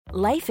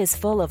Life is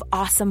full of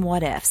awesome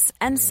what-ifs,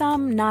 and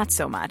some not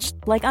so much,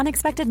 like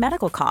unexpected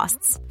medical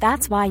costs.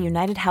 That's why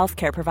United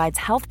Healthcare provides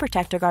Health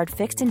Protector Guard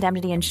fixed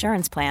indemnity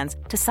insurance plans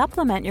to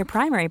supplement your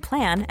primary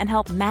plan and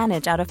help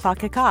manage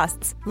out-of-pocket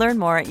costs. Learn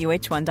more at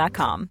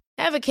uh1.com.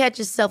 Ever catch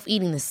yourself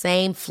eating the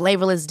same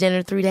flavorless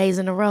dinner 3 days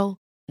in a row?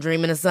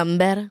 Dreaming of something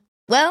better?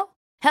 Well,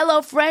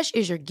 HelloFresh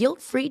is your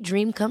guilt-free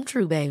dream come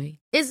true, baby.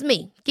 It's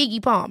me,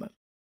 Keke Palmer.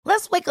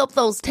 Let's wake up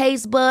those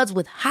taste buds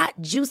with hot,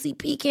 juicy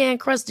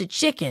pecan-crusted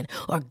chicken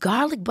or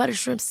garlic butter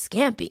shrimp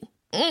scampi.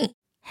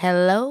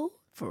 Hello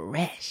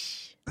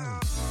Fresh.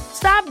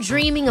 Stop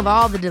dreaming of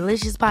all the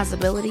delicious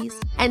possibilities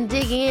and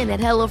dig in at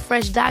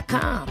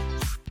HelloFresh.com.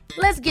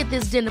 Let's get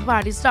this dinner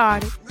party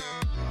started.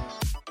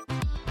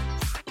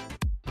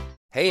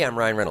 Hey, I'm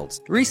Ryan Reynolds.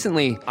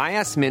 Recently, I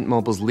asked Mint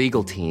Mobile's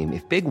legal team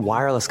if big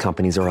wireless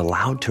companies are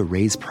allowed to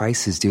raise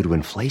prices due to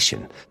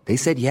inflation. They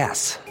said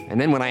yes.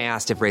 And then when I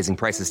asked if raising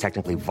prices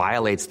technically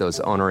violates those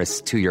onerous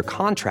two-year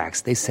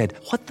contracts, they said,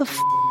 "What the f***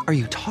 are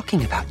you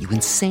talking about, you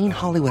insane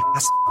Hollywood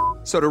ass?"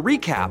 So to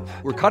recap,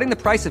 we're cutting the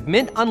price of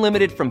Mint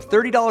Unlimited from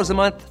 $30 a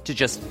month to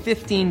just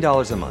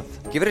 $15 a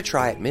month. Give it a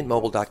try at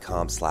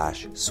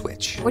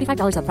mintmobile.com/switch.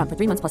 $45 up front for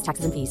 3 months plus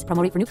taxes and fees.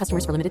 Promo rate for new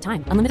customers for limited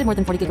time. Unlimited more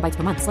than 40 gigabytes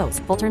per month. Slows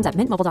full terms at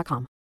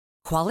mintmobile.com.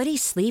 Quality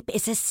sleep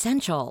is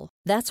essential.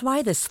 That's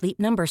why the Sleep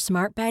Number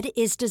Smart Bed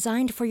is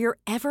designed for your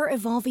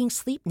ever-evolving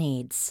sleep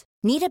needs.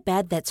 Need a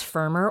bed that's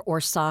firmer or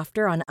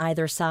softer on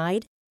either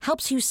side?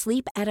 Helps you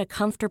sleep at a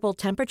comfortable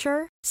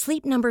temperature?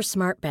 Sleep Number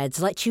Smart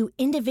Beds let you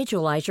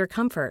individualize your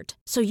comfort,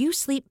 so you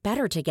sleep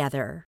better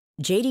together.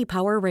 J.D.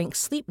 Power ranks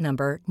Sleep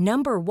Number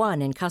number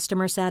 1 in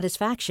customer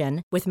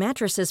satisfaction with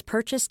mattresses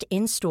purchased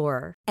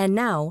in-store. And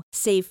now,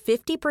 save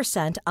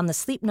 50% on the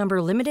Sleep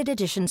Number Limited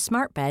Edition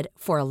Smart Bed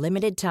for a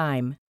limited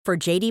time. For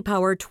J.D.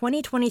 Power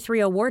 2023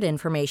 award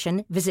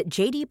information, visit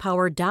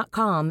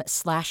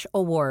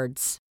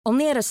jdpower.com/awards.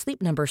 Only at a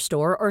Sleep Number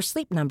store or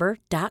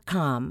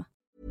sleepnumber.com.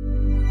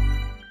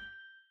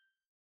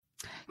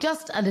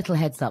 Just a little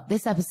heads up,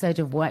 this episode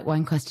of White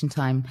Wine Question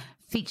Time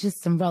features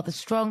some rather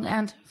strong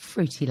and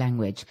fruity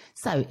language.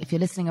 So if you're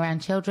listening around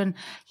children,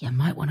 you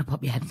might want to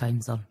pop your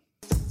headphones on.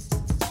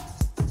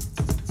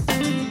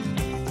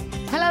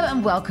 Hello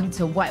and welcome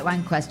to White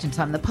Wine Question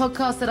Time, the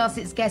podcast that asks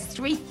its guests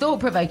 3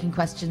 thought-provoking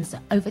questions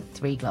over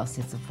 3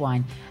 glasses of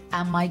wine.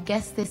 And my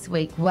guests this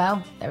week,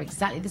 well, they're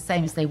exactly the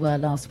same as they were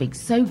last week.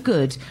 So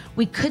good,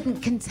 we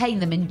couldn't contain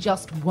them in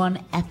just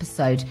one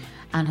episode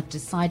and have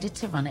decided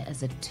to run it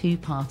as a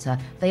 2-parter.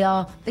 They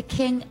are the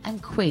king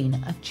and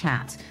queen of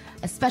chat,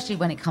 especially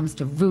when it comes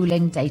to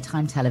ruling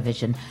daytime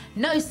television.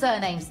 No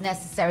surnames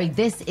necessary.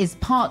 This is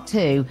part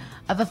 2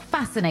 of a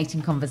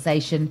fascinating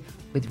conversation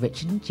with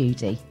Richard and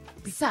Judy.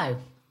 So,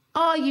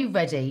 are you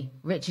ready,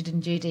 Richard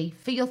and Judy,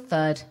 for your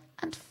 3rd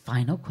and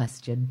final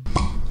question?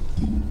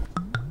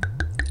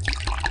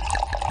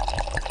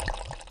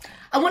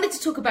 I wanted to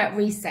talk about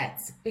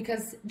resets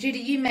because, Judy,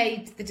 you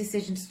made the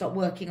decision to stop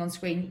working on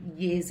screen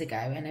years ago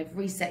and have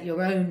reset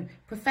your own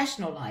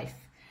professional life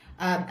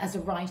as a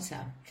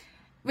writer.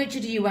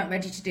 Richard, you weren't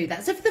ready to do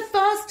that. So for the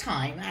first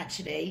time,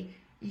 actually,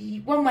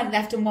 one went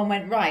left and one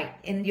went right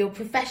in your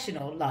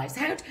professional lives.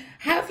 How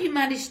have you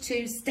managed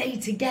to stay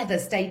together,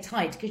 stay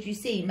tight, because you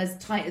seem as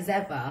tight as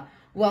ever,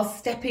 while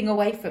stepping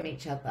away from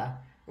each other,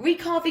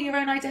 recarving your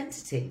own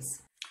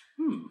identities?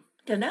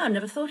 Don't know, I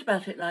never thought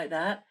about it like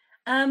that.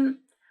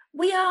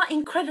 We are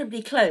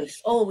incredibly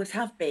close, always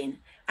have been.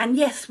 And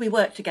yes, we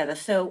work together,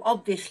 so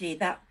obviously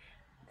that,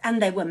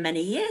 and there were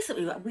many years that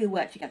we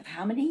worked together.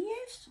 How many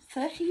years?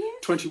 30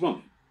 years?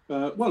 21.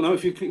 Well, no,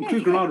 if you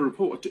include Granada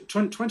Report,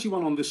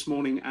 21 on This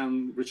Morning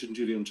and Richard and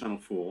Judy on Channel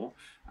 4,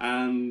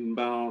 and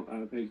about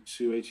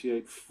 82,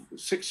 88,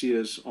 6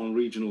 years on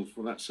regionals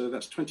for that, so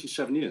that's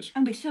 27 years.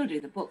 And we still do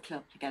the book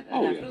club together.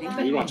 Oh, yeah,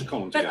 we write a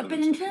column together. But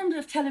in terms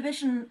of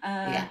television,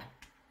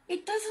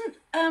 it doesn't...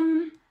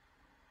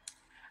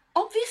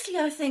 obviously,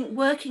 I think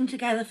working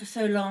together for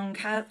so long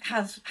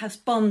has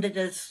bonded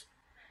us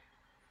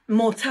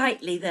more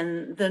tightly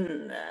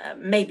than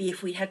maybe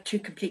if we had 2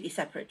 completely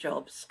separate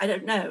jobs. I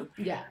don't know.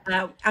 Yeah.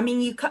 I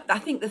mean, I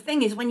think the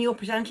thing is when you're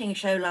presenting a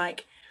show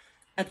like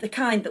the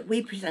kind that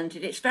we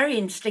presented, it's very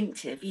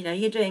instinctive. You know,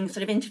 you're doing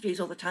sort of interviews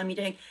all the time. You're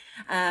doing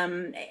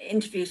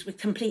interviews with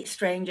complete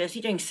strangers.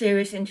 You're doing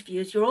serious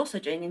interviews. You're also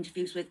doing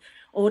interviews with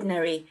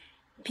ordinary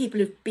people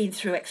who've been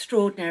through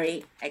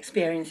extraordinary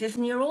experiences.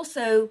 And you're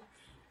also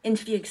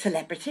interviewing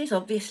celebrities,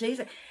 obviously.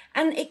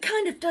 And it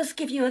kind of does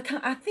give you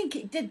I think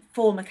it did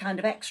form a kind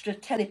of extra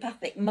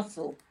telepathic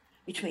muscle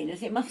between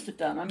us. It must have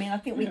done. I mean, I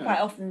think we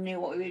quite often knew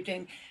what we were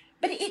doing.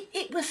 But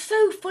it was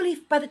so fully,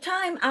 by the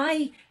time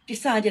I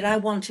decided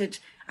I'd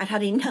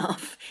had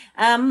enough,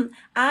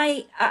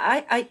 I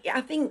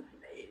think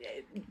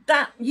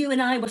that you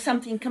and I were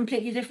something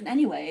completely different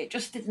anyway. It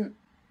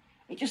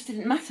it just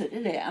didn't matter,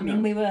 did it? I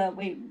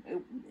mean,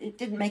 it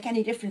didn't make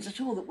any difference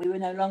at all that we were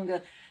no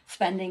longer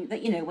spending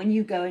that. You know, when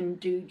you go and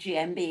do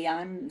GMB,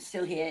 I'm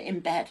still here in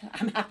bed.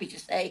 I'm happy to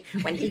say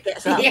when he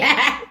gets up,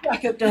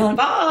 back up dawn,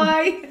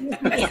 bye,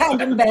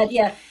 behind in bed,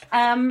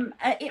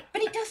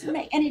 but it doesn't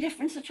make any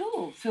difference at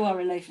all to our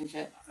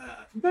relationship.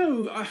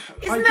 Isn't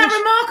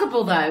that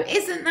remarkable, though?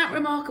 Isn't that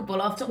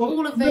remarkable after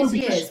all of those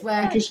years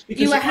where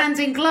you were hand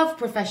in glove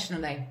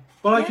professionally?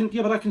 But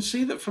I can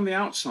see that from the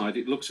outside,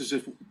 it looks as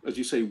if, as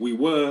you say, we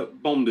were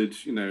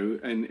bonded, you know,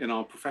 in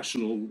our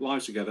professional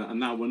lives together, and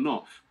now we're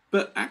not.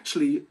 But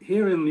actually,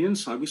 here in the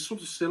inside, we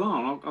sort of still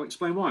are. I'll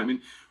explain why. I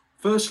mean,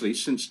 firstly,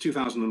 since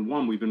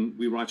 2001,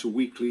 we write a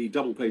weekly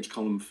double-page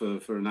column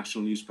for a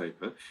national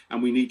newspaper,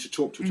 and we need to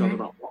talk to each other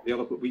about what the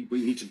other. We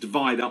need to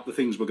divide up the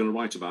things we're going to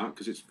write about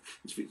because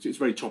it's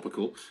very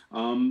topical.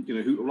 You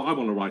know, I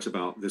want to write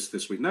about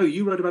this week. No,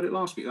 you wrote about it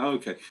last week. Oh,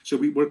 okay, so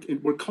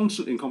we're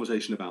constantly in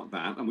conversation about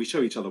that, and we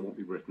show each other what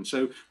we've written.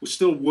 So we're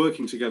still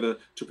working together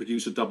to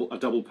produce a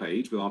double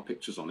page with our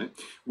pictures on it.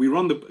 We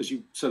run as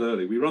you said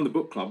earlier, we run the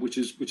book club, which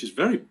is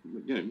very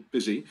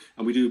busy,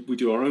 and we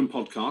do our own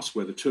podcast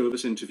where the two of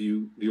us interview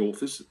the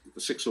authors,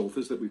 the 6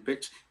 authors that we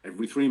picked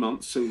every 3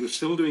 months. So we're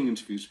still doing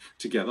interviews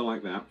together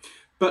like that.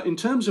 But in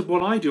terms of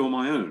what I do on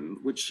my own,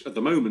 which at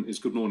the moment is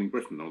Good Morning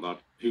Britain, although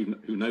who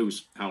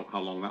knows how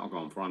long that'll go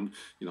on for. I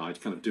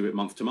kind of do it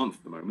month to month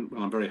at the moment,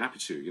 and I'm very happy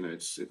to. You know,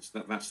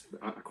 that's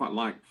I quite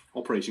like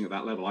operating at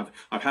that level.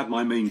 I've had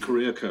my main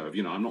career curve.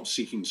 You know, I'm not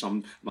seeking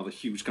another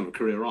huge kind of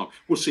career arc.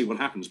 We'll see what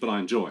happens, but I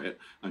enjoy it.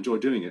 I enjoy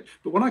doing it.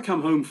 But when I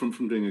come home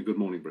from doing a Good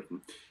Morning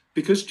Britain,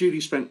 because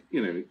Judy spent,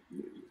 you know,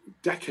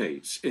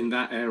 decades in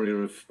that area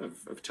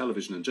of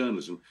television and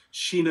journalism,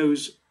 she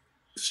knows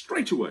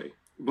straight away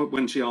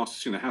when she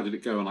asks, you know, how did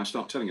it go, and I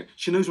start telling her,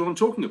 she knows what I'm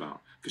talking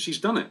about because she's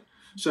done it.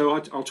 So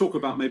I'll talk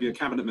about maybe a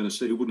cabinet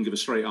minister who wouldn't give a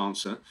straight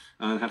answer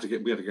and we had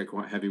to get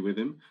quite heavy with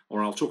him,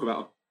 or I'll talk about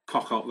a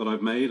cock up that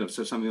I've made. I've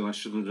said something that I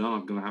shouldn't have done.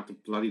 I'm going to have to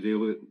bloody deal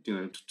with it, you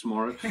know,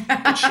 tomorrow.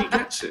 And she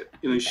gets it.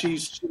 You know,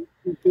 she's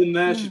been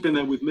there. She's been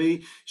there with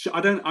me.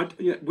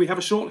 We have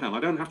a shorthand. I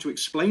don't have to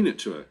explain it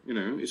to her. You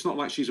know, it's not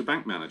like she's a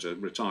bank manager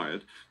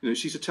retired. You know,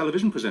 she's a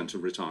television presenter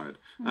retired.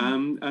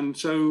 And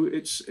so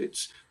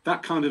it's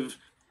that kind of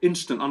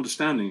instant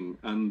understanding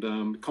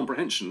and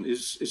comprehension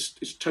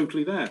is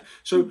totally there.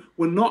 So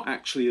we're not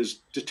actually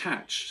as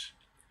detached.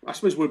 I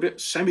suppose we're a bit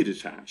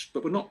semi-detached,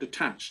 but we're not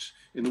detached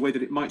in the way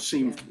that it might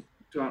seem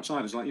to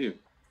outsiders like you.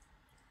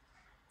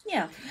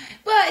 Yeah.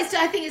 Well,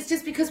 I think it's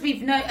just because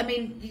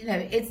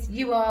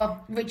you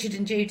are Richard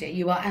and Judy,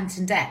 you are Ant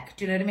and Dec.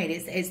 Do you know what I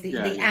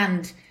mean?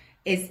 And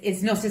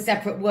is not a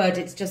separate word.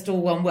 It's just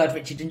all one word,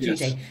 Richard and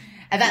Judy.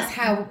 And that's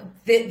how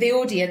the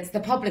audience, the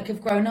public,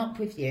 have grown up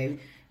with you.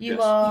 You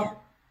are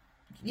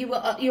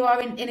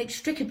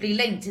inextricably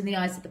linked in the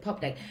eyes of the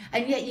public,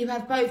 and yet you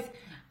have both.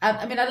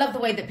 I love the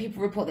way that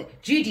people report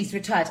that Judy's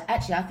retired.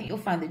 Actually, I think you'll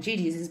find that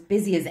Judy is as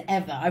busy as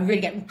ever. I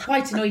really get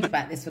quite annoyed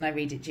about this when I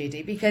read it,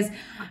 Judy, because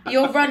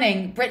you're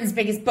running Britain's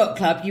biggest book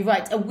club. You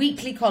write a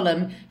weekly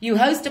column. You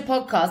host a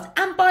podcast.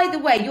 And by the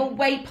way, you're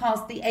way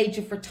past the age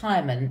of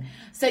retirement.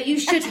 So you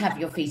should have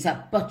your feet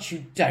up, but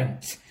you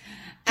don't.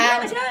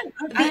 And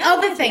the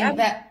other thing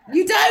that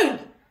you don't.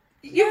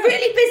 You're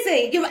really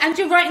busy.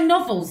 You're writing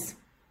novels.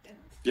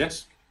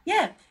 Yes.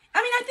 Yeah.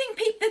 I mean, I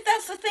think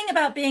that's the thing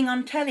about being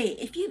on telly.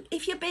 If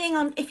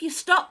you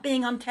stop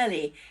being on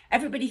telly,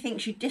 everybody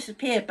thinks you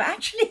disappeared. But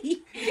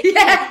actually,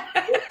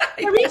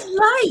 there is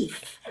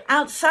life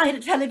outside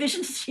a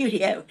television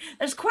studio.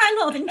 There's quite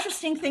a lot of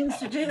interesting things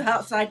to do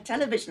outside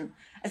television,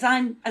 as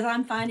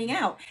I'm finding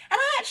out. And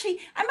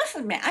I must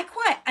admit, I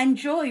quite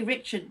enjoy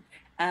Richard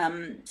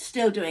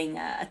still doing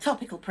a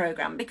topical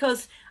program,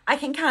 because I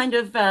can kind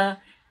of.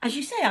 As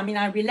you say, I mean,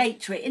 I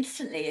relate to it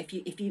instantly.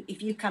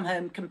 If you come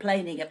home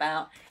complaining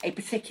about a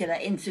particular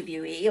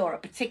interviewee or a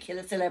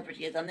particular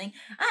celebrity or something,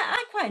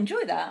 I quite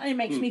enjoy that. And it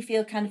makes me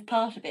feel kind of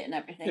part of it and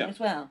everything as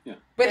well. Yeah.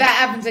 Without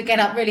having to get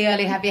up really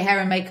early, have your hair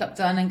and makeup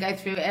done, and go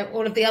through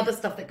all of the other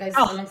stuff that goes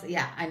along.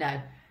 Yeah, I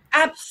know.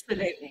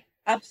 Absolutely.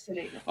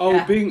 Oh,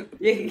 yeah. You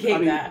can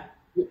keep that.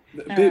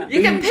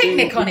 You can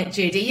picnic on it,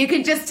 Judy. You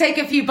can just take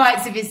a few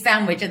bites of his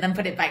sandwich and then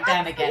put it back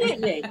down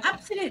again.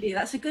 Absolutely.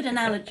 That's a good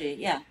analogy.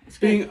 Yeah.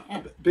 Being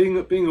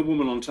a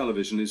woman on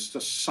television is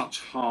just such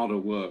harder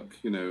work,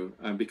 you know,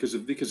 because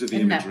of the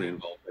imagery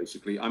involved.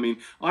 Basically, I mean,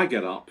 I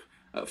get up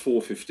at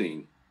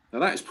 4:15. Now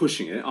that is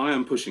pushing it. I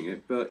am pushing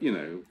it, but you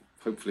know,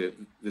 hopefully at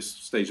this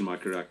stage in my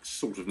career, I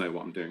sort of know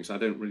what I'm doing, so I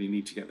don't really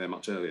need to get there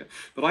much earlier.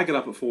 But I get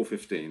up at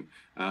 4:15,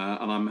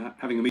 and I'm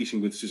having a meeting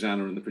with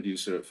Susanna and the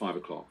producer at 5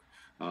 o'clock.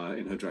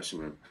 In her dressing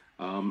room,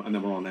 and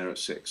then we're on there at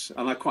 6.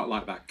 And I quite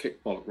like that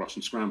kick, bollock,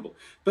 Russian scramble.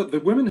 But the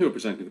women who are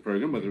presenting the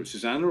programme, whether it's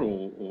Susanna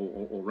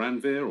or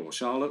Ranveer or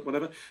Charlotte,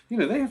 whatever, you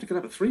know, they have to get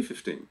up at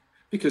 3:15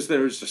 because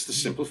there is just the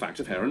simple fact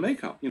of hair and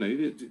makeup. You know,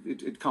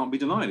 it can't be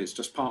denied. It's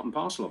just part and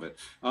parcel of it.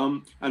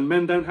 And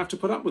men don't have to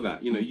put up with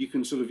that. You know, you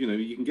can sort of, you know,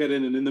 you can get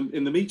in, and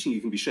in the meeting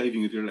you can be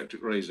shaving with your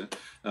electric razor.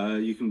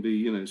 You can be,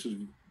 you know, sort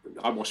of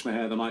I washed my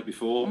hair the night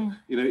before.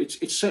 You know,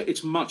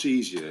 it's much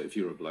easier if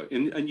you're a bloke,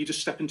 and you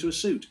just step into a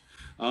suit.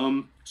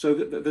 So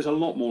there's a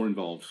lot more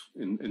involved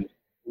in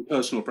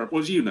personal prep.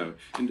 Well, as you know,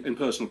 in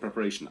personal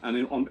preparation,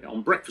 and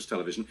on breakfast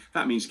television,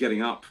 that means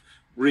getting up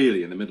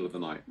really in the middle of the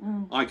night.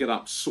 I get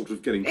up sort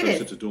of getting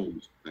closer to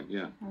dawn.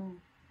 Yeah.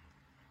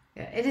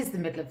 Yeah, it is the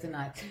middle of the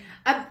night.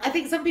 I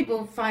think some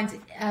people find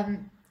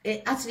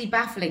it utterly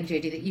baffling,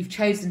 Judy, that you've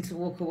chosen to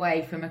walk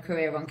away from a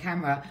career on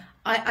camera.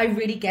 I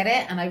really get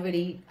it, and I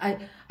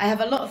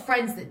have a lot of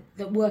friends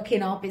that work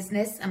in our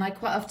business, and I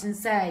quite often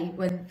say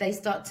when they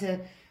start to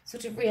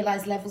sort of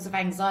realise levels of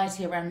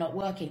anxiety around not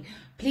working,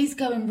 please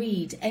go and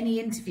read any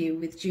interview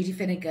with Judy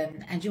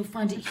Finnegan, and you'll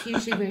find it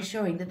hugely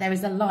reassuring that there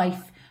is a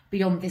life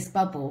beyond this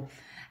bubble.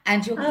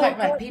 And you're quite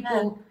right.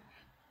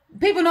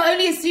 People not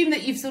only assume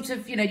that you've sort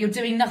of, you're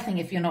doing nothing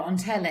if you're not on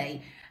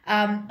telly.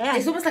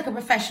 It's almost like a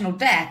professional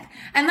death,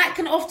 and that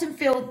can often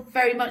feel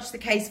very much the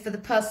case for the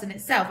person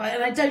itself.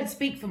 And I don't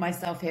speak for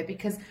myself here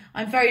because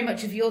I'm very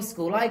much of your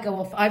school. I go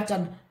off, I've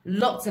done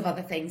lots of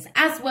other things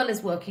as well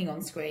as working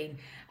on screen,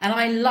 and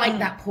I like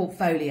that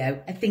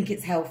portfolio. I think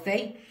it's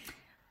healthy.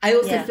 I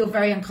also feel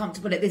very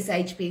uncomfortable at this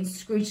age being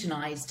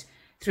scrutinised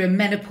through a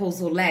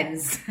menopausal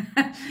lens.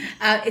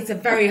 It's a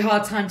very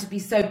hard time to be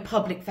so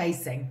public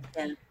facing.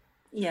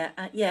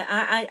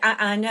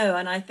 I know,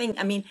 and I think,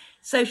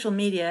 social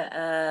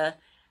media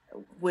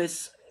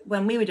was,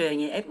 when we were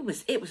doing it,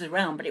 it was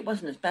around, but it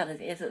wasn't as bad as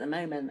it is at the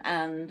moment.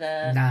 And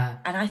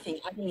and I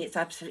think it's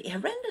absolutely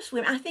horrendous.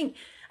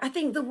 I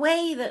think the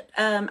way that,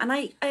 and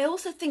I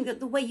also think that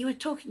the way you were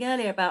talking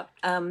earlier about,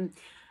 the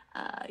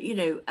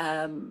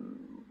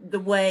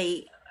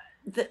way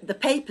that the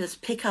papers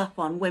pick up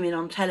on women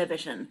on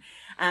television.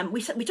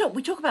 We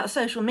talk about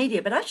social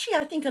media, but actually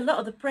I think a lot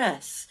of the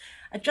press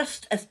are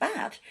just as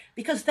bad,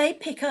 because they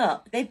pick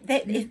up,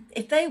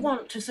 if they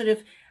want to sort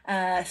of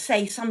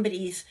say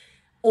somebody's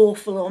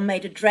awful or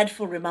made a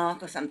dreadful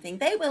remark or something,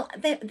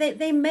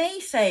 they may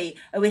say,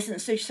 oh, isn't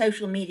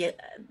social media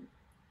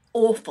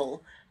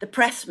awful? The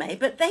press may,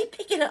 but they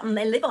pick it up and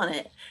they live on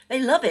it. They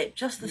love it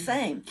just the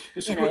same.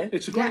 It's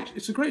a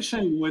great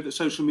shame the way that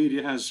social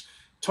media has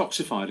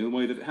toxified in the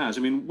way that it has.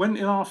 When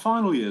in our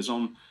final years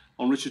on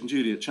Richard and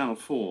Judy at Channel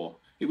 4,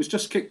 it was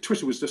just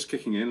Twitter was just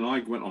kicking in, and I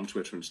went on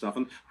Twitter and stuff,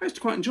 and I used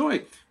to quite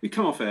enjoy. We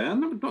come off air,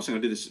 and I'm not saying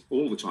I did this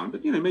all the time,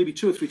 but maybe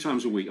 2 or 3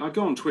 times a week, I'd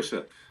go on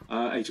Twitter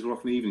 8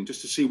 o'clock in the evening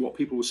just to see what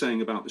people were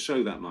saying about the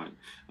show that night.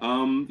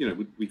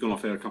 We'd gone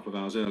off air a couple of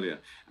hours earlier,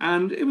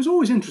 and it was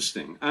always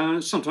interesting.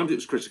 Sometimes it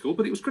was critical,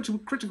 but it was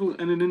critical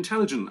in an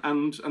intelligent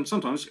and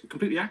sometimes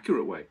completely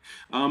accurate way,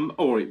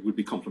 or it would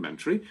be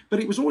complimentary. But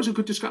it was always a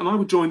good discussion, and I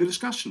would join the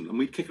discussion, and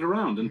we'd kick it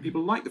around, and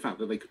people liked the fact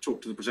that they could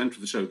talk to the presenter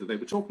of the show that they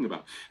were talking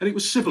about, and it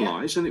was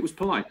civilised and it was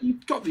polite. You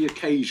got the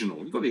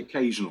occasional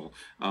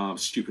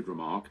stupid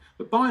remark,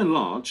 but by and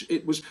large,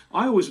 it was.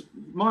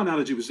 My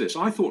analogy was this: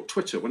 I thought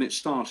Twitter, when it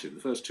started, the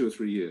first 2 or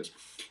 3 years,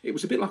 it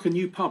was a bit like a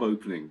new pub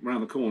opening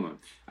around the corner,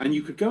 and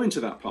you could go into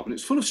that pub, and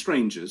it's full of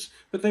strangers,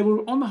 but they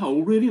were on the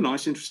whole really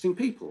nice, interesting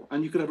people,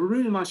 and you could have a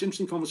really nice,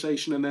 interesting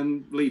conversation, and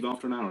then leave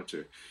after an hour or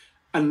two.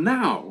 And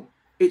now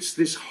it's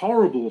this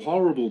horrible,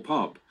 horrible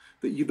pub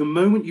that the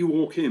moment you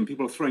walk in,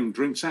 people are throwing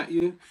drinks at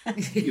you,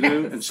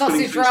 and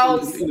sausage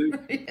rolls.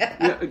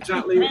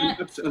 Exactly,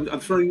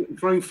 and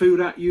throwing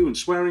food at you and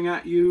swearing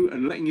at you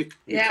and letting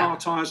your car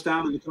tires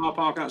down in the car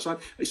park outside.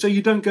 So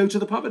you don't go to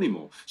the pub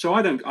anymore. So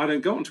I don't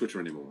go on Twitter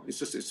anymore.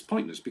 It's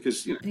pointless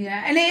because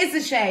Yeah, and it is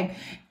a shame.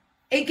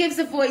 It gives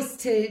a voice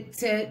to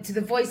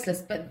the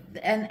voiceless, but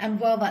and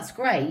while that's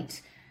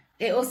great,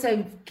 it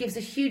also gives a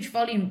huge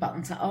volume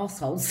button to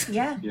arseholes.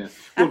 Yeah.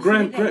 Well,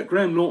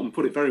 Graham Norton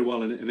put it very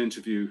well in an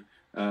interview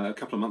a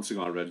couple of months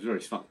ago. I read it. Very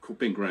fun.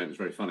 Being Graham, it's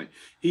very funny.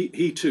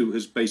 He too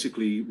has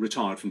basically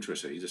retired from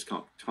Twitter. He just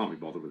can't be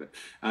bothered with it.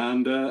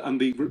 And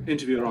the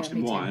interviewer asked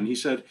him why, and he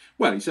said,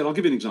 I'll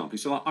give you an example. He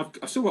said,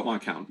 I've still got my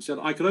account. He said,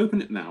 I could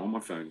open it now on my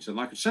phone. He said,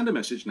 I could send a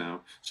message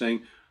now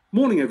saying,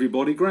 morning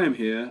everybody, Graham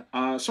here.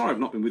 Sorry I've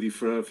not been with you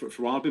for a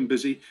while. I've been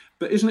busy,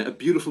 but isn't it a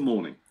beautiful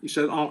morning? He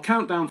said, I'll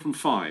count down from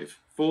 5,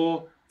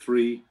 4,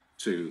 3,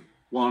 2,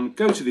 1.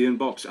 Go to the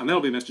inbox, and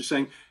there'll be a message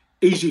saying,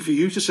 easy for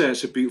you to say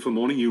it's a beautiful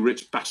morning, you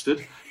rich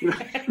bastard. You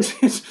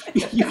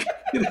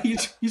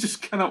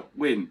just cannot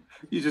win.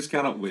 You just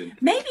cannot win.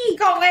 Maybe you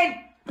can't win.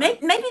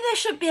 Maybe there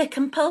should be a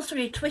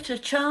compulsory Twitter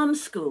charm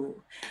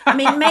school.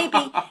 Maybe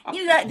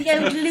like the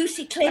old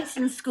Lucy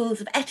Clayton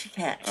schools of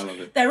etiquette. I love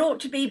it. There ought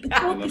to be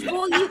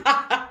before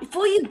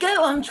you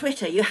go on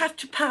Twitter, you have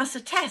to pass a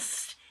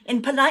test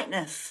in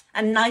politeness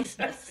and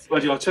niceness.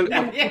 Well, I'll tell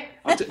you,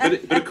 but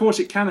of course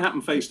it can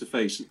happen face to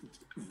face.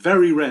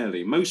 Very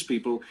rarely. Most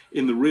people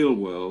in the real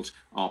world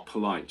are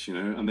polite,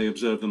 and they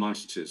observe the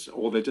niceties,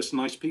 or they're just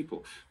nice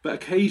people. But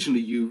occasionally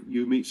you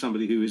meet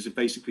somebody who is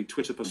basically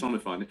Twitter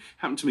personified. It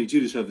happened to me.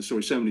 Judith's heard the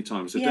story so many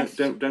times, so yes.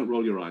 don't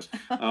roll your eyes.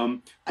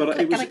 But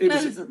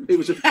it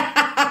was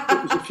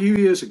a few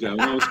years ago.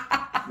 And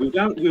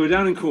we were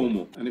down in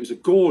Cornwall, and it was a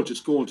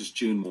gorgeous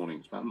June morning.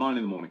 It's about 9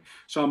 a.m.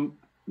 So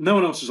no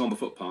one else is on the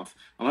footpath,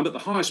 and I'm at the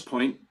highest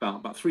point,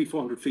 about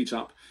 300-400 feet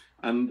up.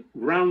 And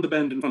round the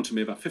bend in front of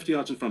me, about 50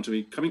 yards in front of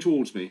me, coming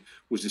towards me,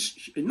 was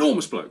this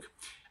enormous bloke.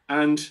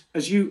 And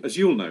as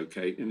you'll know,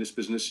 Kate, in this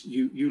business,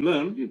 you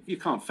learn, you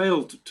can't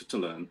fail to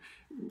learn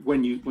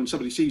when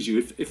somebody sees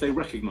you, if they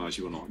recognise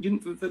you or not.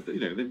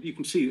 You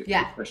can see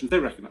expressions they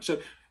recognise. So,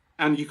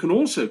 and you can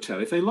also tell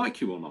if they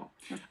like you or not.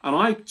 And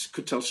I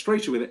could tell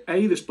straight away that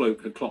A, this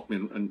bloke had clocked me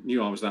and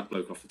knew I was that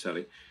bloke off the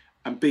telly,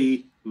 and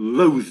B,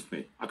 loathed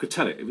me. I could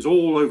tell it. It was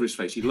all over his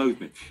face. He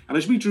loathed me. And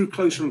as we drew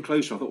closer and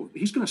closer, I thought,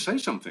 he's going to say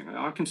something.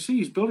 I can see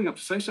he's building up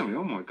to say something.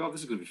 Oh, my God, this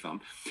is going to be fun.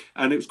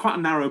 And it was quite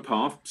a narrow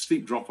path,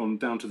 steep drop on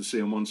down to the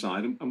sea on one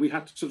side. And we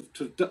had to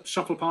sort of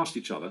shuffle past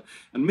each other.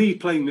 And me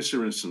playing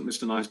Mr. Innocent,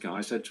 Mr. Nice Guy,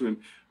 I said to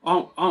him,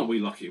 aren't we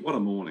lucky? What a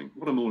morning.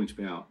 What a morning to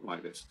be out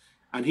like this.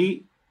 And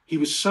he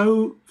was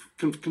so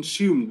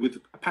consumed with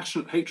a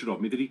passionate hatred of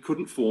me that he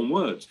couldn't form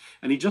words.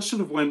 And he just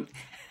sort of went...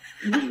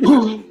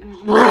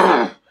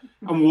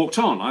 and walked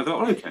on. I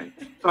thought, okay.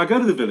 So I go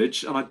to the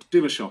village and I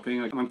do my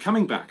shopping, and I'm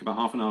coming back about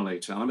half an hour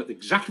later, and I'm at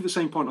exactly the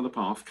same point on the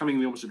path, coming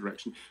in the opposite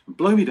direction, and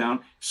blow me down,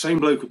 same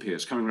bloke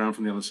appears, coming around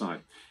from the other side.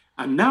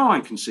 And now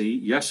I can see,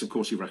 yes, of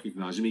course he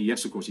recognises me,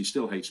 yes, of course he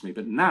still hates me,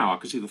 but now I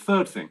can see the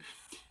third thing.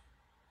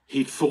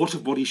 He'd thought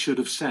of what he should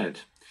have said,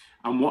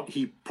 and what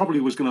he probably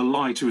was going to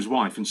lie to his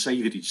wife and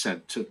say that he'd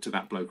said to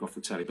that bloke off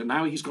the telly, but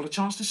now he's got a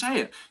chance to say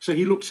it. So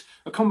he looked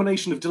a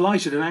combination of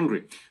delighted and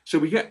angry. So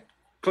we get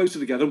closer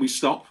together, we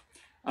stop,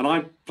 and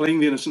I, playing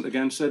the innocent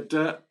again, said,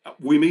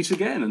 we meet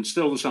again, and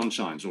still the sun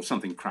shines, or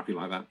something crappy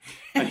like that.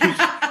 And he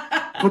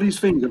put his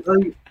finger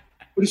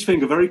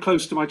very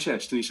close to my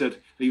chest, and he said,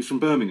 he was from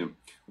Birmingham.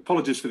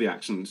 Apologies for the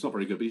accent, it's not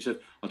very good, but he said,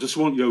 I just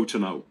want you to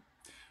know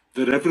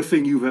that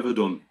everything you've ever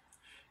done,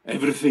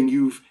 everything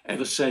you've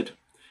ever said,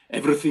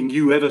 everything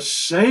you ever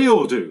say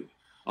or do,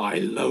 I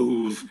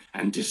loathe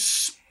and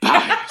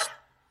despise.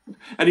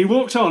 And he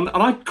walked on,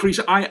 and I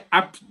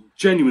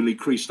genuinely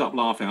creased up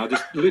laughing. I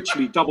just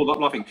literally doubled up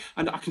laughing.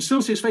 And I can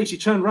still see his face. He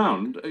turned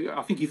round.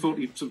 I think he thought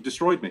he'd sort of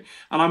destroyed me.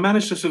 And I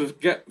managed to sort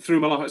of get through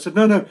my laugh. I said,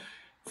 no,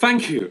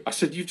 thank you. I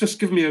said, you've just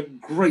given me a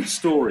great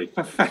story.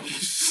 Thank you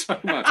so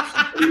much.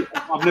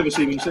 I've never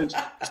seen him since.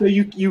 So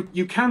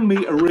you can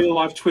meet a real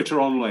life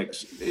Twitter on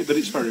legs, but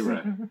it's very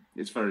rare.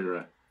 It's very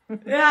rare.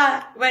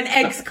 Yeah, when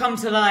eggs come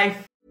to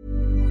life.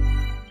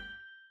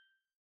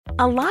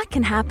 A lot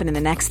can happen in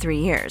the next 3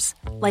 years.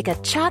 Like a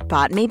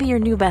chatbot may be your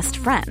new best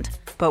friend.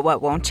 But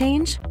what won't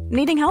change?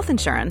 Needing health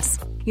insurance.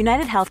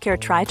 United Healthcare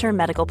Tri-Term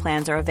Medical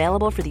Plans are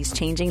available for these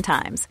changing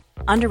times.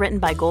 Underwritten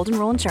by Golden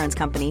Rule Insurance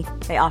Company,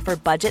 they offer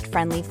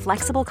budget-friendly,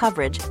 flexible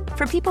coverage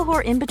for people who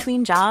are in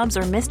between jobs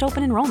or missed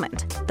open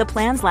enrollment. The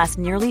plans last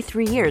nearly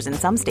 3 years in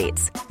some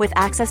states, with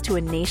access to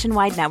a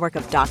nationwide network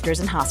of doctors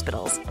and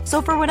hospitals.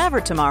 So for whatever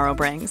tomorrow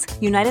brings,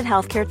 United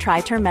Healthcare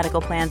Tri-Term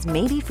Medical Plans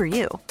may be for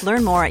you.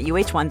 Learn more at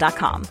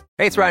uh1.com.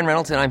 Hey, it's Ryan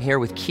Reynolds, and I'm here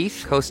with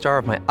Keith, co-star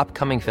of my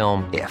upcoming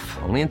film, If,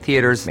 only in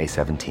theaters May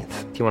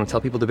 17th. Do you want to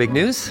tell people the big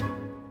news?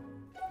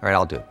 All right,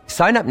 I'll do it.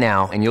 Sign up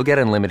now and you'll get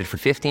unlimited for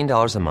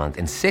 $15 a month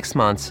and 6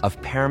 months of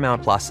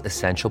Paramount Plus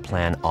Essential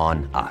Plan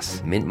on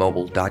us.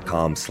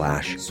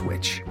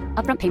 MintMobile.com/switch.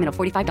 Upfront payment of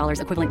 $45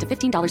 equivalent to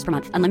 $15 per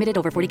month. Unlimited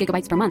over 40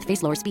 gigabytes per month.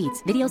 Face lower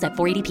speeds. Videos at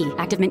 480p.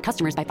 Active Mint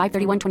customers by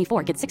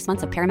 531.24 get 6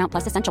 months of Paramount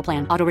Plus Essential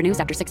Plan. Auto renews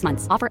after 6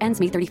 months. Offer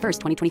ends May 31st,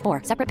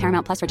 2024. Separate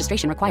Paramount Plus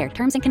registration required.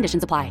 Terms and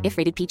conditions apply if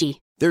rated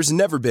PG. There's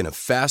never been a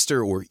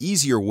faster or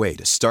easier way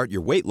to start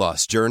your weight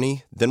loss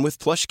journey than with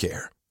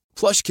PlushCare.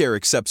 PlushCare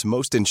accepts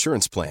most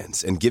insurance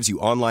plans and gives you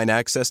online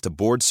access to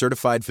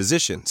board-certified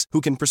physicians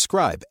who can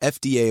prescribe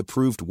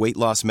FDA-approved weight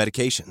loss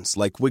medications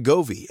like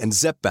Wegovy and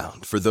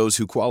Zepbound for those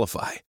who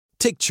qualify.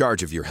 Take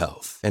charge of your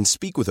health and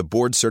speak with a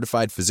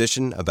board-certified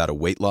physician about a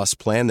weight loss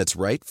plan that's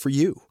right for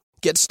you.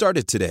 Get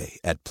started today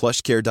at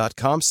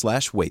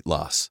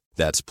plushcare.com/weightloss.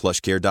 That's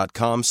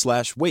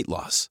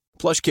plushcare.com/weightloss.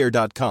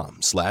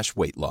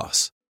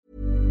 plushcare.com/weightloss.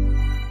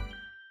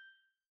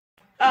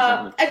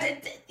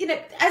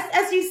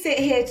 As you sit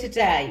here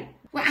today,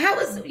 how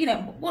is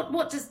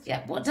what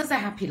does a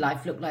happy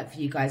life look like for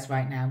you guys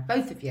right now,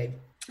 both of you?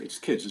 It's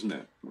kids, isn't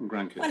it, and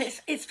grandkids? Well,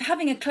 it's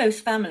having a close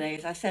family,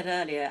 as I said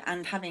earlier,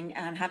 and having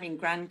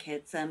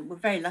grandkids. We're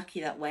very lucky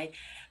that way.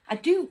 I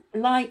do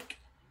like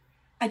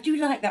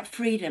that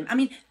freedom. I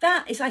mean,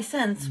 that is, I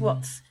sense,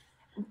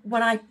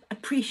 what I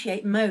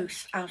appreciate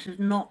most out of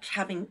not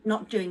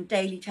doing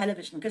daily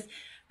television, because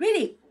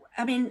really,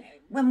 I mean,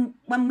 when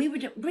we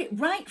would,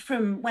 right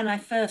from when I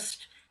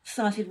first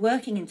started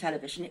working in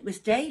television, it was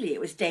daily. It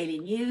was daily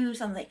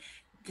news. And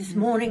This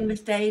Morning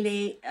was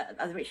daily.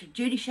 The Richard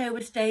Judy Show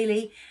was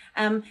daily.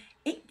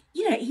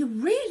 You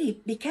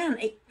really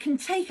it can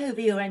take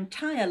over your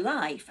entire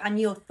life and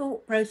your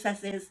thought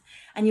processes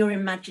and your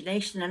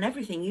imagination and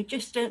everything. You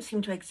just don't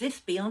seem to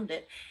exist beyond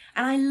it.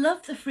 And I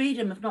love the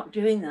freedom of not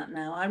doing that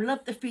now. I love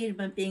the freedom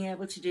of being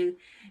able to do.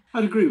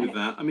 I'd agree with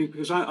that. I mean,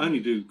 because I only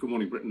do Good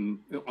Morning Britain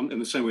in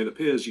the same way that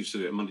Piers used to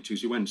do it, Monday,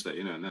 Tuesday, Wednesday,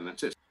 and then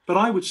that's it. But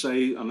I would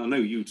say, and I know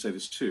you would say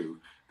this too,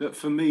 that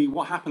for me,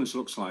 What Happiness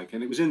looks like,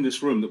 and it was in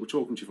this room that we're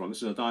talking to you from,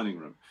 this is our dining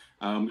room,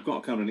 We've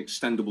got kind of an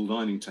extendable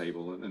dining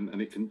table,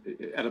 and it can,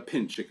 at a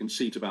pinch, it can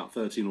seat about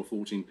 13 or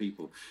 14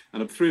 people.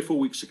 And 3 or 4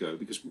 weeks ago,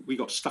 because we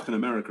got stuck in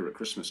America at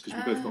Christmas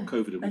because we both got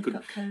COVID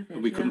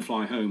and we couldn't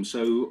fly home,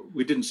 so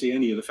we didn't see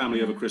any of the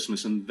family over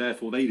Christmas, and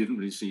therefore they didn't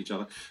really see each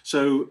other.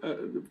 So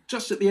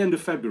just at the end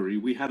of February,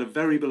 we had a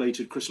very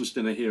belated Christmas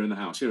dinner here in the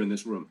house, here in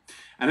this room,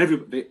 and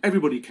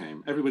everybody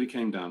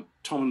came down.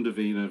 Tom and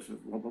Davina,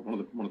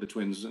 one of the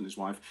twins and his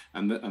wife,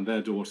 and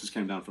their daughters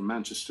came down from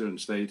Manchester and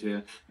stayed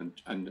here,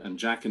 and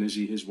Jack and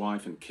Izzy, his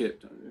wife, and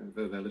Kit,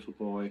 their little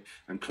boy,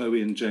 and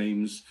Chloe and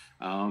James.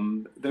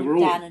 They were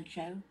all Dan and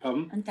Joe.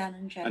 And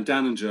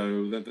Dan and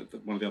Joe,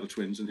 one of the other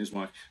twins, and his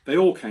wife. They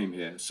all came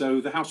here.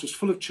 So the house was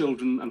full of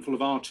children and full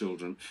of our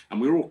children,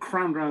 and we were all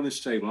crammed around this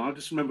table. And I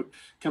just remember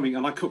coming,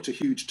 and I cooked a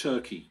huge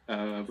turkey,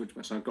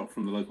 which I got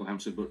from the local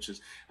Hampstead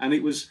butchers, and I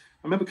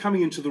remember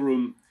coming into the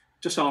room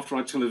just after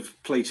I'd kind of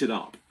plated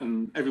up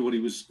and everybody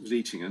was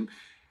eating. And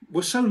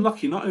we're so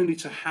lucky not only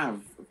to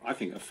have, I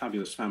think, a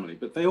fabulous family,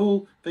 but they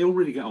all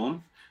really get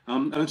on.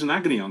 And as an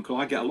agony uncle,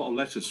 I get a lot of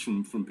letters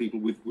from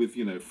people with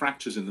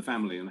fractures in the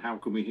family and how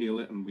can we heal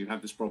it, and we've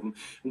had this problem.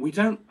 And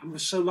we're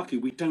so lucky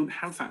we don't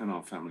have that in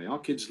our family. Our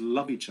kids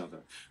love each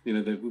other.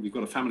 We've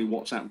got a family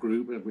WhatsApp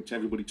group which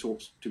everybody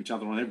talks to each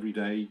other on every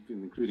day,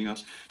 including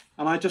us.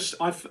 And that's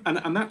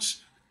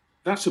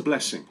a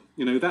blessing.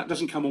 That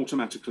doesn't come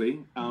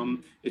automatically.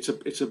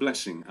 It's a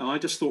blessing. And I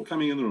just thought,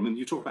 coming in the room, and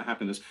you talk about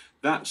happiness,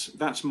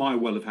 that's my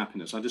well of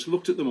happiness. I just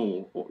looked at them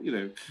all,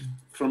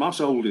 from us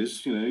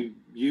oldies,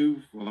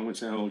 you, well, I won't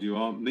say how old you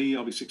are, me,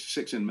 I'll be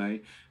 66 in May,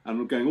 and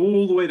we're going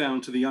all the way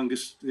down to the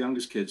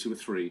youngest kids who are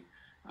 3.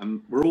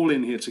 And we're all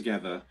in here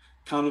together,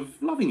 kind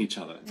of loving each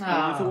other. And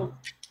I thought,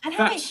 and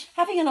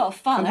having a lot of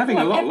fun. And having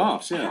a lot of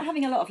laughs, yeah.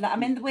 Having a lot of laughs. I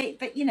mean, the way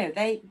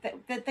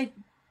that,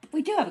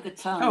 we do have a good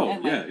time,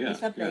 don't we? Yeah.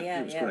 It's lovely,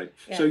 It was great.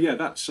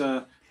 Yeah.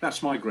 So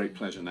that's my great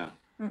pleasure now.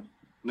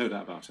 No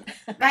doubt about it.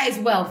 That is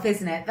wealth,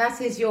 isn't it?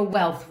 That is your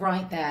wealth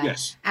right there.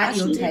 Yes. At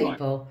your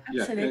table.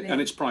 Right. Absolutely. Yeah,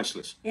 and it's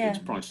priceless. Yeah. It's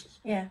priceless.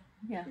 Yeah.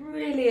 It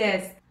really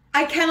is.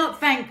 I cannot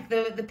thank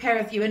the pair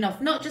of you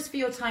enough, not just for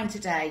your time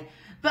today,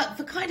 but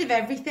for kind of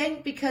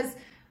everything, because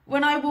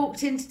when I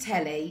walked into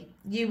telly,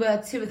 you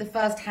were 2 of the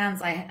first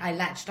hands I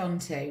latched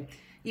onto.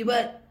 You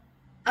were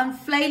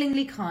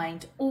unflailingly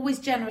kind, always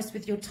generous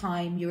with your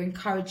time, your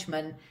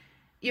encouragement.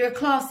 You're a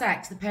class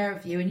act, the pair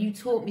of you, and you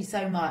taught me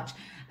so much.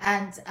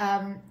 And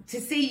to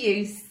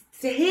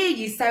hear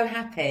you so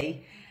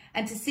happy,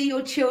 and to see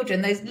your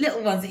children, those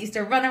little ones that used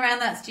to run around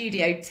that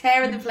studio,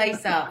 tearing the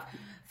place up,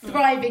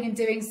 thriving and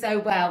doing so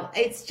well.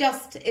 It's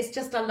just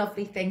a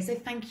lovely thing. So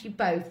thank you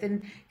both,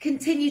 and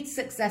continued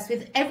success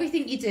with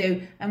everything you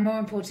do, and more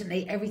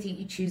importantly, everything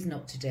you choose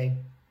not to do.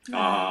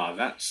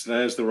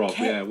 There's the rock.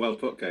 Kate, yeah, well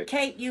put, Kate.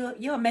 Kate,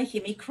 you're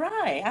making me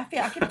cry. I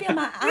can feel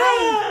my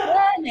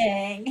eyes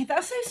burning.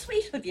 That's so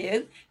sweet of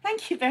you.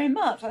 Thank you very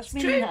much. That's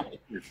really nice.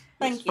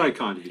 Thank you. Very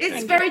kind of you.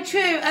 It's very true.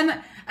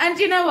 And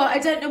you know what? I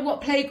don't know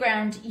what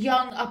playground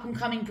young up and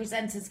coming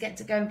presenters get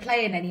to go and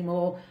play in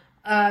anymore.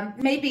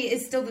 Maybe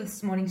it's still the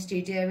This Morning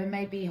studio, and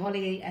maybe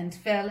Holly and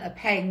Phil are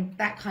paying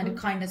that kind of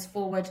kindness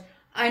forward.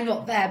 I'm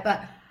not there,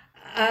 but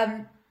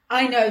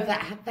I know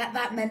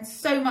that meant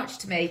so much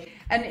to me.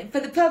 And for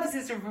the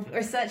purposes of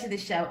researching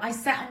this show, I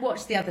sat and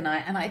watched the other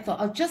night, and I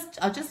thought I'll just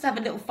have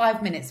a little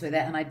 5 minutes with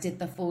it, and I did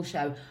the full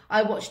show.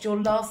 I watched your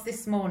last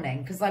This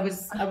Morning because I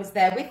was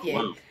there with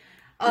you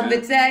on the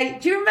day.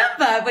 Do you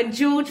remember when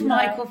George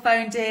Michael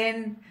phoned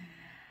in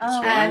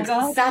and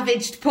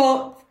savaged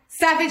Paul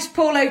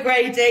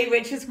O'Grady,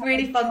 which was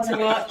really fun to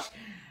watch.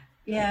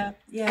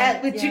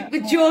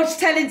 With George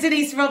telling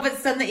Denise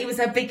Robertson that he was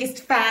her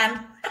biggest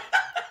fan.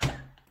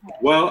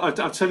 Well,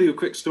 I'll tell you a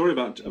quick story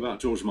about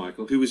George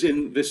Michael, who was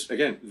in this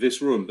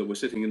room that we're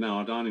sitting in now,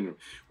 our dining room.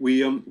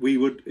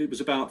 It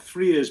was about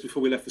 3 years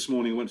before we left This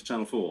Morning and went to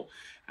Channel 4.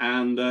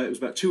 And it was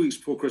about 2 weeks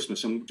before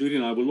Christmas, and Julie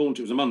and I were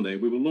launching, it was a Monday,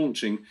 we were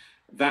launching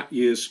that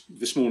year's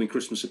This Morning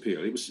Christmas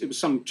Appeal. It was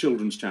some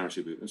children's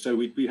charity booth, and so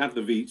we had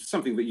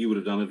something that you would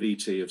have done, a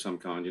VT of some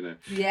kind,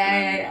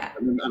 Yeah.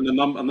 And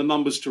the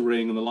numbers to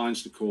ring and the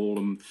lines to call,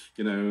 and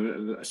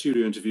a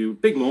studio interview,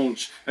 big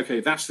launch.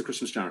 Okay, that's the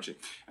Christmas charity.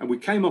 And we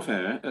came off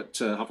air at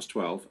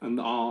 12:30, and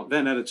our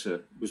then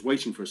editor was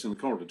waiting for us in the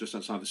corridor just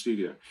outside the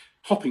studio,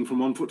 hopping from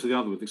one foot to the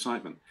other with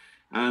excitement.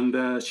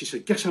 And she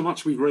said, "Guess how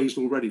much we've raised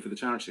already for the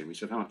charity?" And we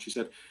said, "How much?" She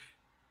said,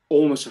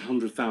 "Almost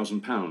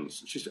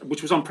 £100,000,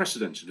 which was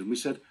unprecedented." And we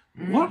said,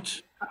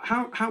 "What?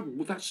 How?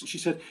 That's?" She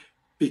said,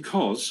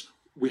 "Because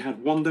we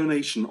had one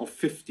donation of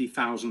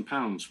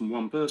 £50,000 from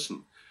one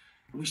person."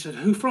 And we said,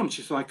 "Who from?"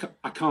 She said,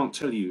 I can't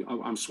tell you.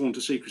 I'm sworn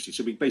to secrecy."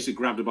 So we basically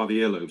grabbed her by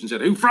the earlobes and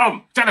said, "Who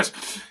from? Tell us."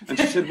 And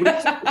she said,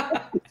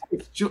 "Well,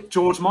 it's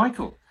George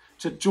Michael."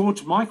 Said,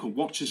 "George Michael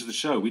watches the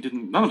show."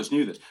 None of us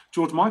knew this.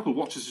 George Michael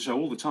watches the show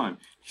all the time.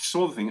 He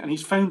saw the thing and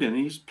he's phoned in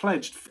and he's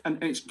pledged,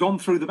 and it's gone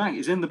through the bank.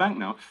 It's in the bank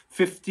now,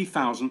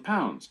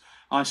 £50,000.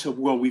 I said,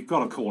 "Well, we've got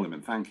to call him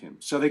and thank him."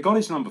 So they got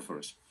his number for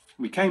us.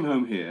 We came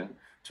home here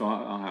to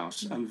our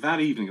house, and that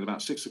evening at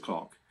about 6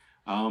 o'clock,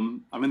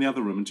 I'm in the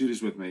other room and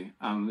Judy's with me,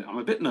 and I'm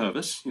a bit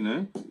nervous, you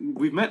know.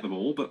 We've met them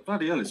all, but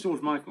bloody hell, it's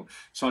George Michael.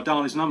 So I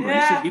dial his number.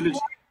 Yeah.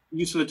 He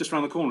used to live just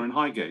around the corner in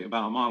Highgate,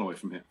 about a mile away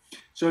from here.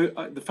 So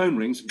the phone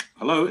rings,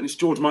 hello, and it's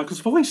George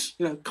Michael's voice.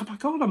 You know, oh my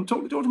God, I'm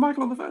talking to George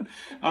Michael on the phone.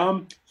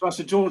 So I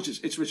said, George,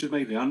 it's Richard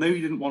Madeley. I know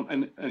you didn't want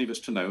any of us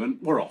to know, and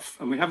we're off.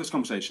 And we have this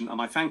conversation,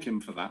 and I thank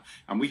him for that.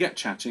 And we get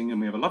chatting,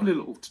 and we have a lovely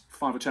little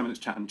 5 or 10 minutes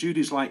chat, and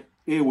Judy's like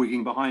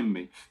earwigging behind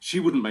me.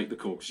 She wouldn't make the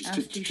call because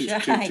she's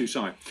too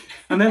shy.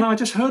 And then I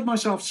just heard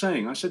myself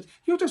saying, I said,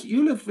 you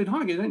live in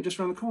Highgate, ain't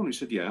just around the corner? He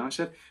said, yeah. I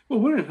said, well,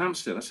 we're in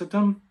Hampstead. I said,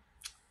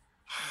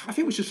 I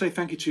think we should say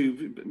thank you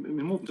to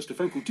more than just a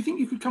phone call. Do you think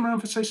you could come around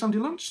for, say, Sunday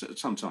lunch at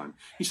some time?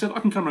 He said, I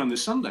can come around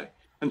this Sunday.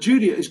 And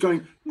Judy is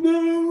going,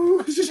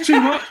 no, this is too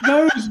much.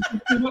 No, this is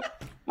too much.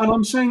 And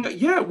I'm saying,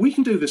 yeah, we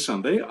can do this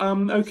Sunday.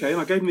 Okay.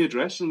 And I gave him the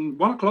address. And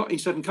 1 o'clock, he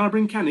said, and can I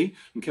bring Kenny?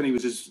 And Kenny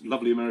was his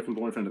lovely American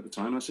boyfriend at the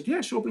time. And I said,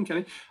 yeah, sure, bring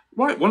Kenny.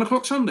 Right, 1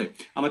 o'clock Sunday.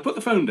 And I put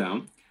the phone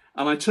down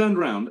and I turned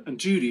around and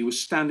Judy was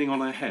standing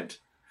on her head.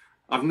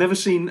 I've never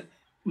seen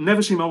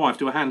my wife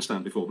do a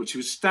handstand before, but she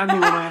was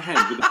standing on her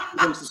head with her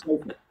against the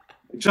sofa.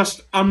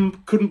 Just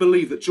couldn't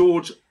believe that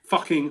George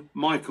fucking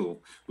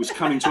Michael was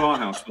coming to our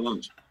house for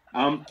lunch.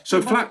 So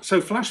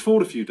flash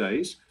forward a few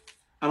days,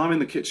 and I'm in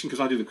the kitchen because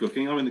I do the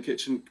cooking. I'm in the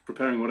kitchen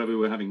preparing whatever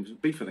we're having,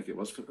 beef I think it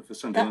was for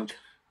Sunday lunch.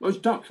 Oh, it's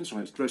duck. That's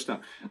right, it's roast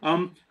duck.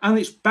 And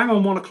it's bang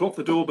on 1 o'clock.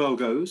 The doorbell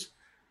goes,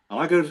 and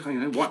I go,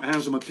 wipe my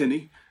hands on my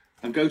pinny,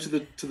 and go to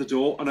the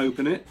door and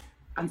open it,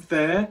 and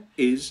there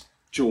is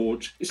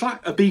George. It's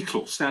like a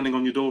beetle standing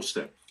on your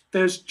doorstep.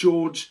 There's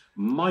George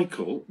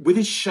Michael with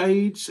his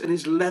shades and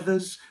his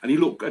leathers and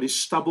his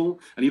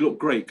stubble, and he looked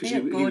great because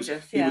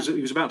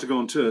he was about to go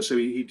on tour, so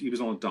he was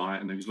on a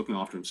diet and he was looking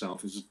after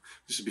himself. This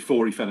is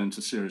before he fell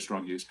into serious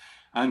drug use,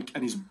 and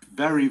his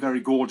very, very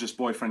gorgeous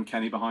boyfriend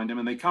Kenny behind him,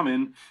 and they come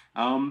in,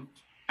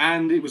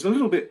 and it was a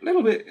little bit,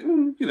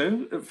 you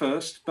know, at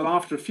first, but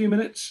after a few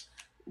minutes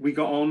we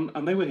got on,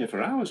 and they were here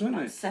for hours, weren't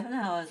they? 7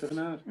 hours. 7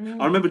 hours.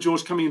 I remember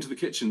George coming into the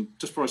kitchen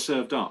just before I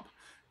served up,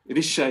 in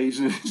his shades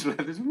and his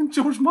leathers, and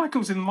George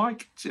Michael's in my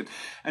kitchen,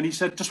 and he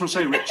said, "Just want to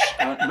say, Rich,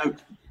 no."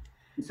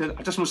 He said,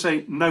 "I just want to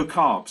say no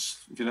carbs,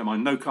 if you don't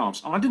mind, no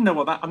carbs." And I didn't know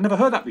what that. I'd never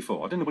heard that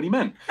before. I didn't know what he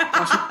meant. And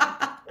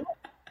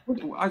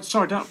I said,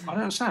 "Sorry, I don't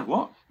understand.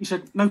 What?" He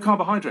said, "No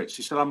carbohydrates."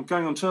 He said, "I'm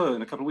going on tour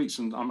in a couple of weeks,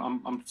 and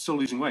I'm still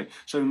losing weight.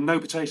 So no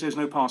potatoes,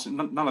 no parsnip,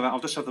 none of that.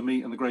 I'll just have the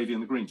meat and the gravy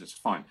and the greens. It's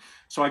fine."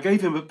 So I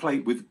gave him a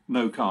plate with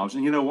no carbs,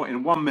 and you know what?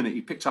 In 1 minute,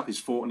 he picked up his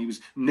fork and he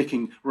was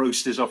nicking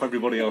roasters off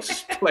everybody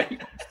else's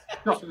plate.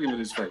 Nothing with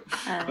his face.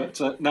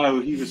 But no,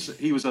 he was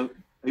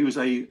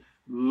a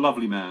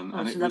lovely man,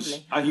 and it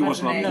lovely. He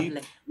was lovely.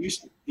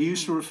 He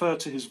used to refer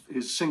to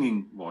his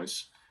singing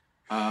voice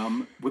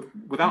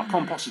without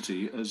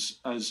pomposity as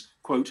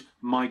quote,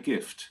 my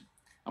gift.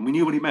 And we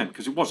knew what he meant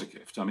because it was a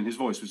gift. I mean, his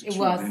voice was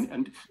extraordinary.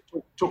 And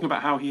talking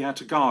about how he had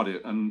to guard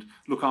it and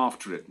look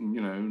after it and,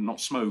 you know,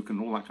 not smoke and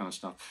all that kind of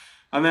stuff.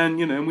 And then,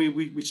 you know,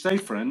 we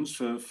stayed friends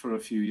for a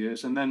few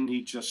years, and then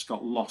he just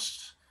got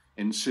lost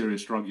in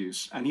serious drug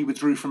use, and he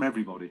withdrew from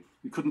everybody.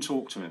 You couldn't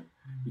talk to him.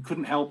 You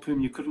couldn't help him.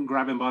 You couldn't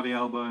grab him by the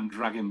elbow and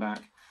drag him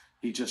back.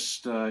 He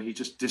just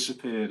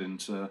disappeared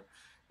into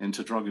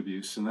drug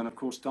abuse, and then of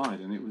course died.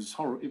 And it was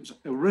horrible. It was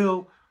a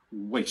real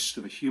waste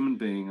of a human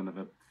being and of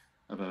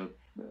a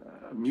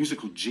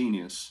musical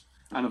genius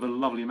and of a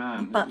lovely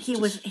man. But he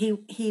was a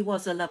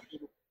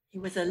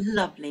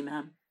lovely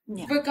man.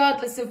 Yeah.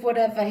 Regardless of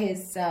whatever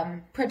his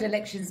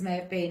predilections may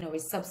have been or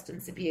his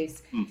substance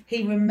abuse,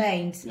 he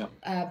remained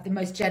the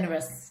most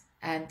generous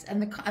and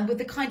with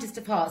the kindest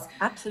of hearts.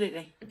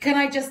 Absolutely. Can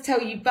I just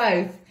tell you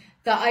both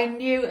that I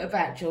knew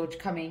about George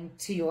coming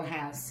to your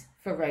house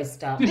for roast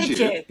duck? Did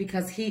you?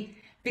 Because he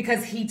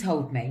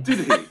told me. Did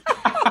he?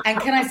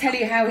 And can I tell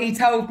you how he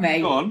told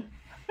me? Go on.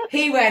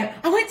 He went,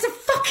 "I went to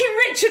fucking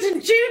Richard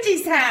and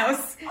Judy's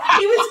house.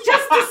 He was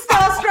just as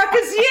starstruck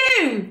as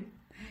you.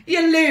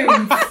 You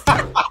loons."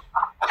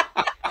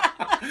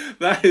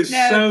 That is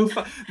so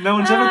fun. No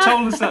one's ever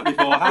told us that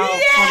before. How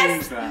funny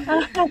is that?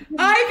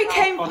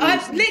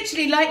 I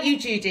literally, like you,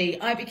 Judy,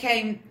 I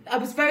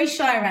was very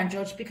shy around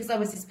George because I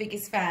was his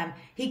biggest fan.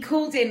 He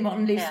called in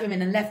on Loose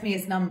Women and left me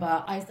his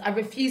number. I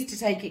refused to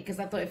take it because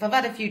I thought if I've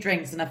had a few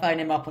drinks and I phone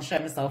him up, I'll show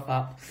myself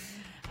up.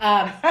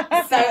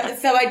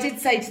 So I did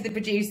say to the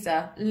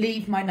producer,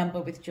 leave my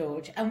number with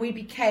George. And we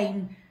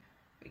became,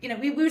 you know,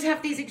 we would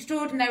have these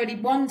extraordinarily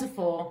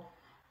wonderful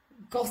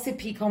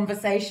gossipy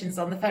conversations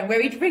on the phone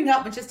where he'd ring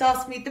up and just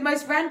ask me the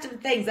most random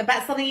things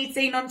about something he'd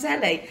seen on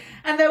telly.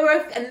 And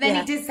then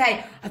he did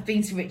say, "I've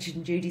been to Richard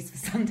and Judy's for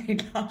Sunday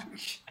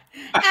lunch."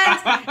 And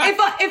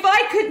if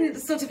I couldn't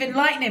sort of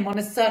enlighten him on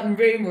a certain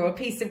rumour or a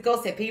piece of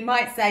gossip, he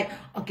might say,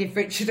 "I'll give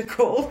Richard a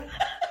call."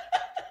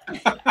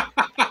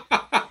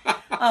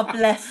 Oh,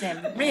 bless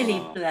him! Really,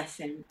 bless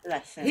him.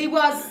 He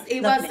was do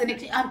you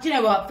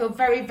know what? I feel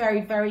very,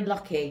 very, very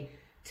lucky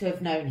to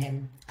have known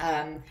him,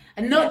 and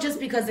not just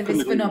because of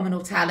his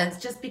phenomenal talents,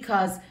 just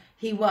because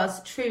he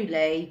was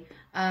truly.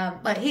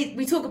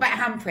 We talk about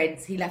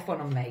handprints. He left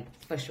one on me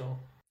for sure.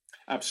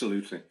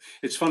 Absolutely,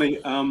 it's funny.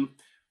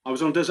 I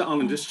was on Desert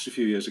Island Discs a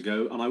few years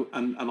ago,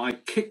 and I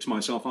kicked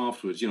myself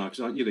afterwards, because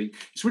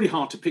it's really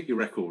hard to pick your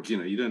records.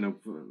 You don't know,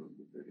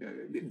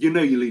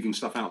 you're leaving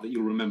stuff out that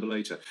you'll remember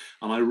later.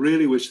 And I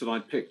really wish that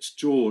I'd picked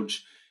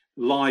George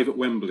live at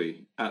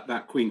Wembley at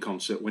that Queen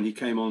concert when he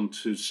came on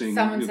to sing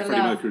Freddie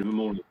Mercury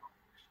Memorial.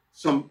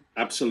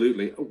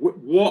 Absolutely.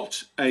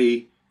 What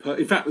a.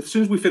 In fact, as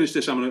soon as we finish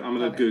this, I'm going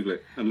to Google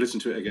it and listen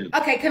to it again.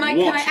 Okay, can I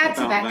add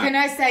to that? Can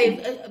I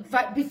say,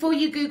 before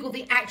you Google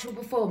the actual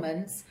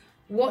performance,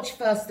 watch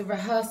first the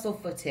rehearsal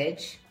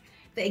footage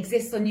that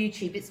exists on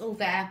YouTube. It's all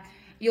there.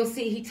 You'll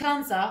see he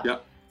turns up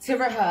to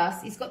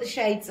rehearse. He's got the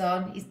shades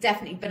on. He's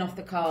definitely been off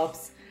the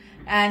carbs.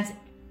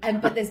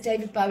 But there's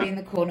David Bowie in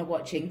the corner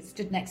watching,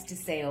 stood next to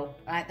Seal.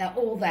 Right? They're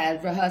all there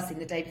rehearsing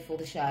the day before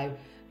the show.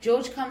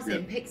 George comes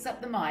in, picks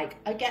up the mic.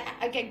 I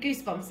get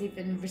goosebumps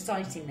even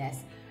reciting this.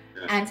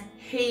 And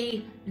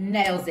he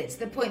nails it to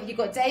the point that you've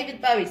got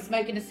David Bowie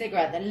smoking a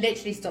cigarette that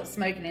literally stops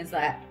smoking and is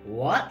like,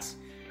 what?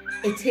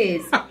 It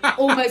is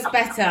almost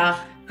better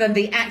than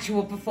the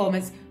actual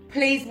performance.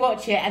 Please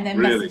watch it and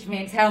then message me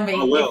and tell me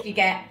if you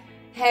get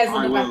hairs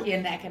on the back of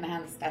your neck and a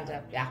handstand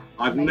up. Yeah,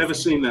 I've never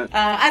seen that.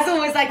 As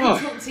always, I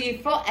can talk to you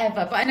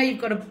forever, but I know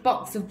you've got a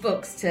box of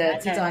books to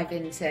dive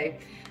into.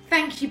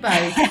 Thank you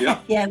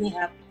both. Yeah, we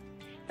have.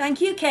 Thank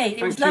you, Kate.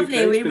 It was lovely.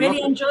 Kate. We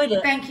really enjoyed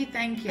it. Thank you.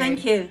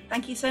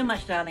 Thank you so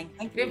much, darling.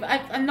 Thank you.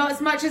 I'm not as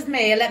much as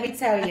me, let me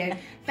tell you.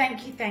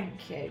 Thank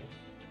you.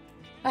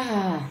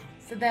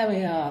 So there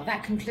we are.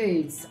 That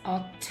concludes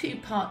our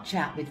 2-part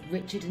chat with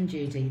Richard and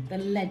Judy, the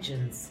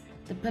legends,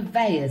 the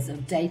purveyors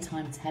of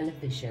daytime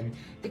television,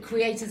 the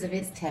creators of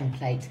its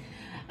template.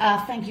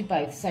 Thank you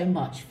both so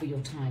much for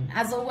your time.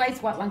 As always,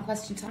 White Wine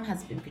Question Time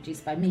has been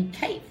produced by me,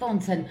 Kate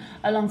Thornton,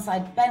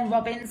 alongside Ben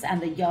Robbins and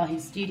the Yahoo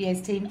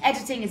Studios team.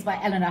 Editing is by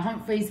Eleanor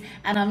Humphreys,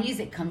 and our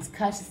music comes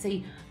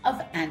courtesy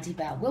of Andy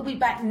Bell. We'll be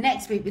back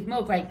next week with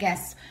more great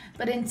guests,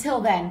 but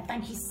until then,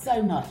 thank you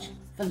so much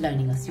for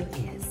loaning us your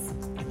ears.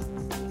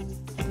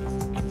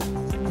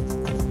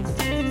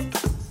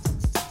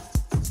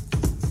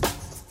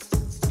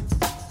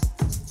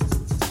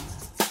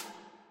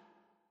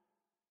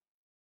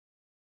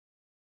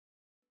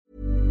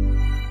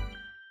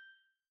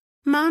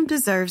 Mom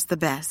deserves the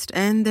best,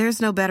 and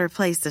there's no better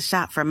place to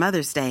shop for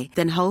Mother's Day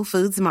than Whole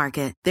Foods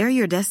Market. They're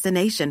your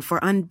destination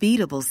for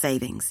unbeatable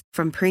savings,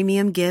 from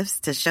premium gifts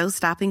to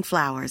show-stopping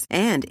flowers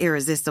and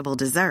irresistible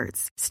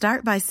desserts.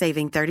 Start by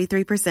saving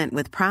 33%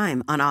 with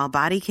Prime on all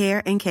body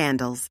care and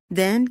candles.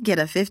 Then get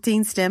a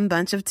 15-stem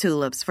bunch of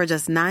tulips for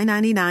just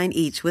 $9.99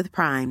 each with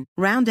Prime.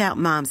 Round out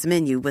Mom's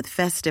menu with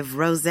festive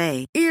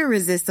rosé,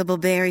 irresistible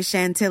berry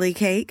chantilly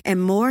cake,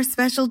 and more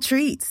special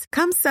treats.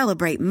 Come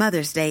celebrate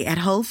Mother's Day at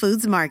Whole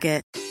Foods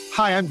Market.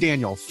 Hi, I'm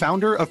Daniel,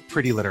 founder of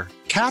Pretty Litter.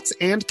 Cats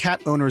and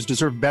cat owners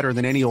deserve better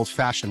than any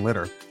old-fashioned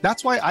litter.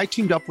 That's why I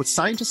teamed up with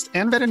scientists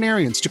and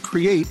veterinarians to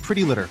create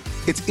Pretty Litter.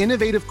 Its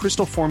innovative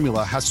crystal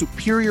formula has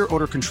superior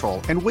odor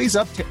control and weighs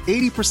up to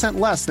 80%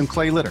 less than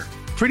clay litter.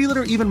 Pretty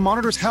Litter even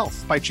monitors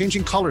health by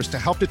changing colors to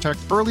help detect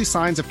early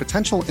signs of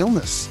potential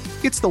illness.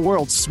 It's the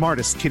world's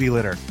smartest kitty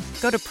litter.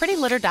 Go to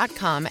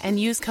prettylitter.com and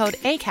use code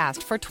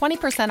ACAST for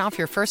 20% off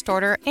your first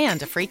order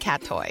and a free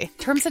cat toy.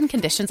 Terms and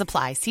conditions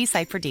apply. See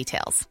site for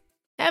details.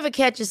 Ever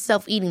catch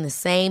yourself eating the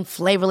same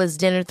flavorless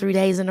dinner 3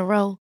 days in a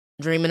row?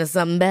 Dreaming of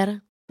something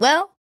better?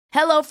 Well,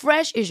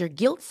 HelloFresh is your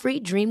guilt-free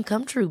dream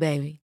come true,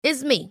 baby.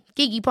 It's me,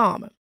 Keke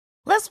Palmer.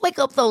 Let's wake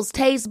up those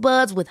taste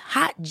buds with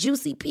hot,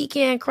 juicy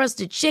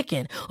pecan-crusted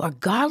chicken or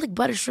garlic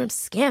butter shrimp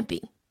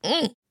scampi.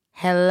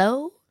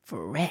 Hello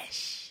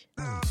Fresh.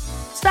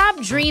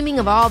 Stop dreaming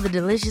of all the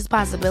delicious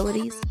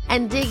possibilities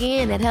and dig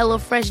in at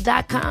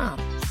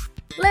HelloFresh.com.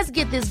 Let's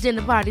get this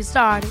dinner party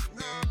started.